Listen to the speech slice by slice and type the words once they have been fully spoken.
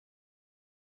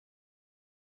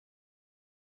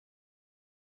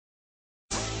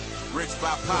Rich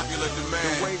by popular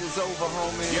demand. The wait is over,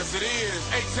 homie. Yes, it is.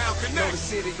 A-Town Know Connect. the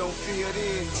city gon' feel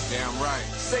this. Damn right.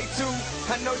 Say two,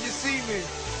 I know you see me.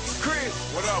 Chris,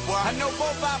 What up, boy? I know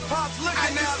both our pops looking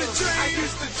at us. I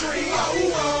used to dream.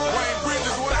 Wayne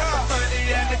Bridges, what up?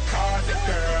 Money and the cars and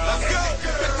girls. Let's go.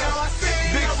 But now I see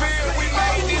Big Phil, we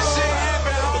made this shit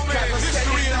happen, homie.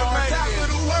 History in the making.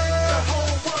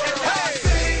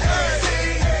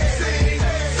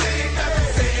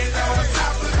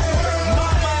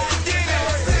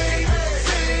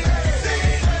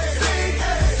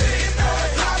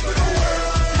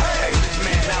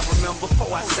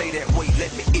 I say that way, let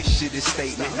me issue this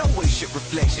statement. No way should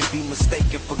reflection be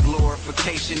mistaken for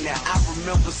glorification. Now I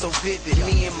remember so vivid,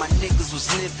 me and my niggas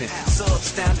was living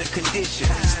substandard condition,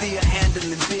 still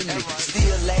handling business,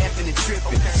 still laughing and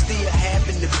tripping, still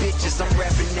having the bitches. I'm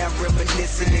rapping now,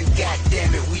 reminiscing, and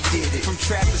goddamn it, we did it. From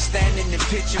trapping, standing and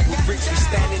pitching with bricks, we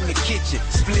stand in the kitchen,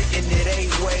 splitting it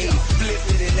 8 ways,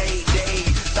 flipping it in 8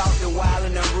 days. Thought that wild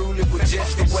and unruly was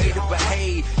just the way to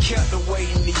behave. Kept away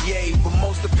in the yay, but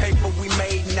most of the paper we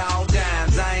made in all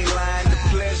dimes. I ain't lying, the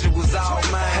pleasure was all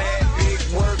mine. Had big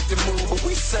work to move, but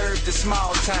we served the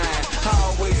small time.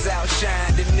 Always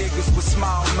outshine the niggas with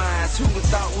small minds. Who would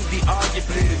thought we'd be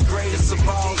arguably the greatest of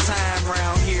all time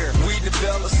round here? We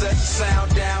developed such a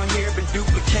sound down here, been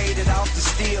duplicated off the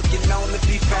steel, can only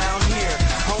be found here.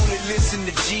 Only listen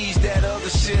to G's, that other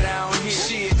shit I don't hear.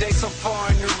 Shit, they so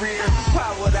far in the rear,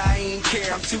 why would I even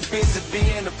care? I'm too busy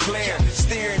being a player,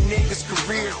 steering niggas'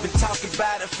 careers. Been talking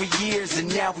about it for years, and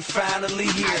now we finally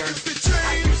here. I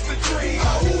used to dream,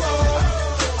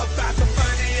 about the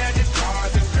money and the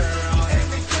cars and girls.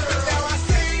 But now I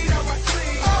see,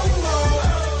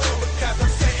 because I'm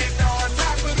sitting on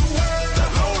top of the world. And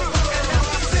now I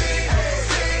see,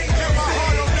 Get my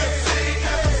heart on this.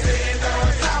 I'm sitting on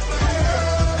top of the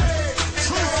world.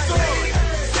 True story.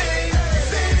 Rest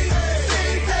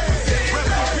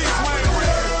in peace, Wayne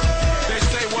Bridges. They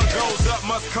say what goes up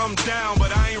must come down,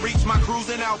 but I ain't reached my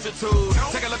cruising altitude.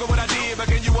 Take a look at what I did, but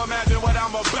can you imagine what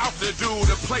I'm about to do?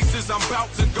 The places I'm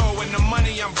about to go and the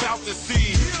money I'm about to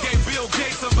see. Gave Bill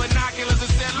Gates some binoculars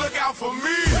and said, look out for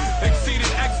me.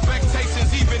 Exceeded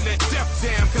expectations, even the Def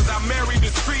Jam, cause I married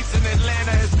the streets and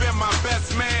Atlanta has been my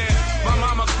best man. My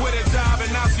mama quit her job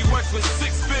and now she works with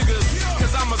 6 figures,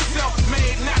 cause I'm a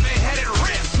self-made, nappy-headed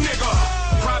rich nigga.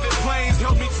 Private planes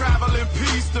help me travel in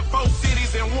peace to 4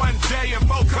 cities in 1 day and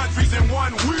 4 countries in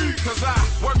 1 week. Cause I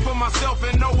work for myself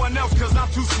and no one else, cause I'm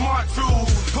too smart to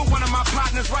put one of my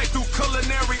partners right through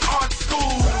culinary art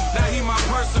school. Now he my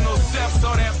personal chef,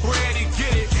 so that bread he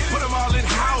get it. Put them all in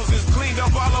houses, cleaned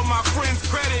up all of my friends'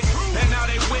 credit. And now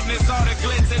they witness all the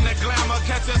glitz and the glamour.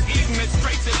 Catch us eating it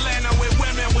straight to Atlanta with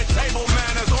women with table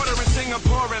manners. Ordering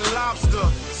Singapore and lobster.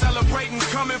 Celebrating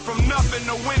coming from nothing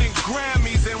to winning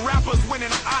Grammys and rappers winning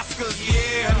Oscars.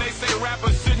 Yeah, and they say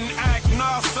rappers shouldn't act.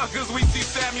 Nah, suckers, we see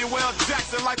Samuel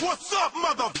Jackson like, what's up,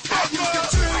 motherfucker? I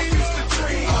used to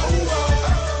dream,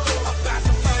 about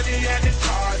the money and the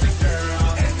cars and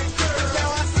girls. But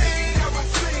now I see,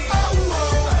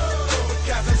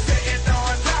 because I'm sitting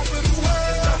on top of the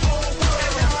world.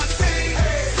 And now I see,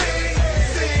 because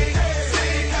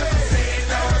I'm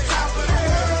sitting on top of the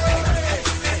world.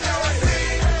 And now I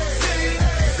see,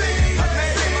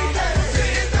 because I'm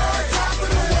sitting on top of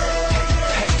the world.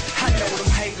 I know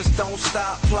them haters don't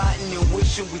stop plotting and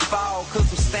wishing we fall, cause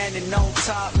I'm standing on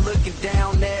top looking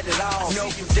down at it all. Know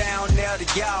you down there to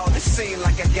y'all, it seem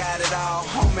like I got it all.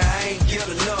 Homie, I ain't get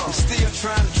enough, I'm still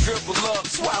trying to triple up.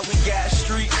 That's why we got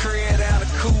street cred out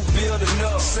of cool building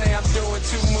up. Say I'm doing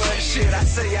too much shit, I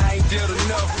say I ain't did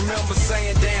enough. Remember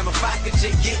saying, damn, if I could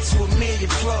just get to 1 million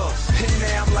plus. And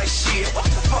now I'm like, shit, what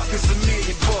the fuck is $1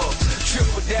 million bucks?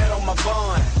 Triple that on my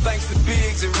bond, thanks to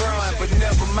Biggs and Run. But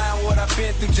never mind what I've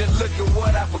been through, just look at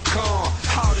what I've become.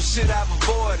 All the shit I've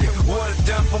avoided, what I've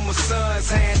done for my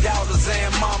sons, handdaughters,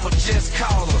 and mama, just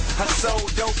call her. I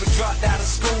sold dope and dropped out of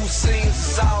school, seems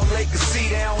it's all they could see.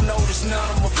 They don't notice none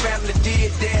of my family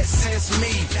did that since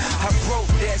me. I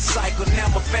broke that cycle, now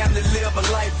my family live a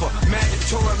life of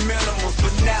mandatory minimums,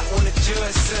 but not when the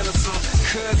judge sentenced them.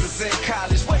 Cousins in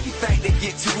college, where you think they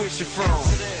get tuition from?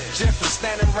 Just from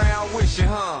standing around wishing,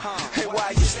 huh? Hey, why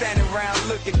you standing around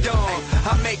looking dumb?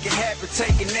 I make it happen,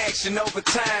 taking action over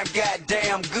time,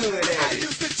 goddamn good at it. I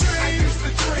used to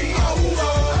dream,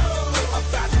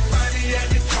 about the money and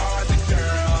the cars.